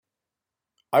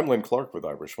I'm Len Clark with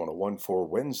Irish 101 for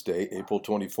Wednesday, April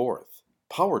 24th.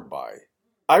 Powered by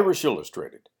Irish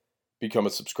Illustrated. Become a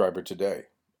subscriber today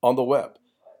on the web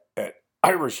at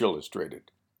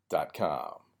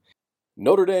irishillustrated.com.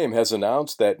 Notre Dame has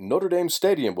announced that Notre Dame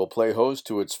Stadium will play host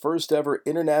to its first ever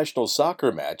international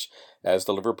soccer match as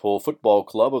the Liverpool Football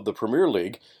Club of the Premier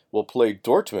League will play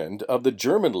Dortmund of the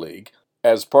German League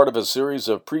as part of a series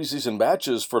of preseason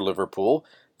matches for Liverpool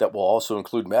that will also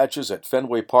include matches at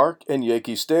Fenway Park and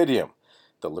Yankee Stadium.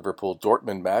 The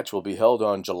Liverpool-Dortmund match will be held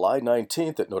on July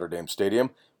 19th at Notre Dame Stadium,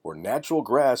 where natural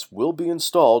grass will be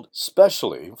installed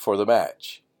specially for the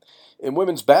match. In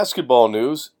women's basketball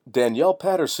news, Danielle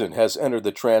Patterson has entered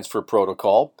the transfer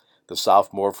protocol. The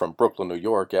sophomore from Brooklyn, New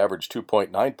York, averaged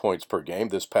 2.9 points per game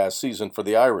this past season for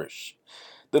the Irish.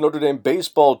 The Notre Dame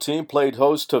baseball team played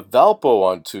host to Valpo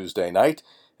on Tuesday night,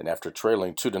 and after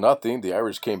trailing 2-0, the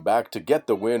Irish came back to get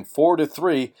the win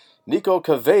 4-3. Nico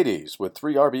Cavades with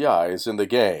 3 RBIs in the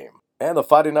game. And the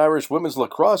Fighting Irish women's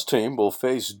lacrosse team will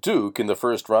face Duke in the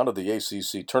first round of the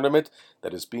ACC tournament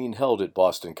that is being held at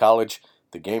Boston College.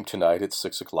 The game tonight at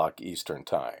 6 o'clock Eastern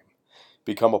Time.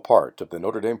 Become a part of the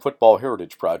Notre Dame Football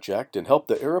Heritage Project and help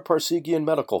the Ara Parseghian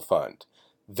Medical Fund.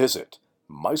 Visit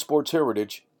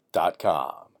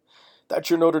mysportsheritage.com.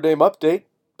 That's your Notre Dame update,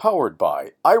 powered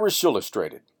by Irish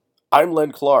Illustrated. I'm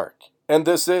Len Clark, and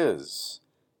this is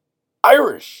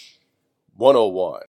Irish 101.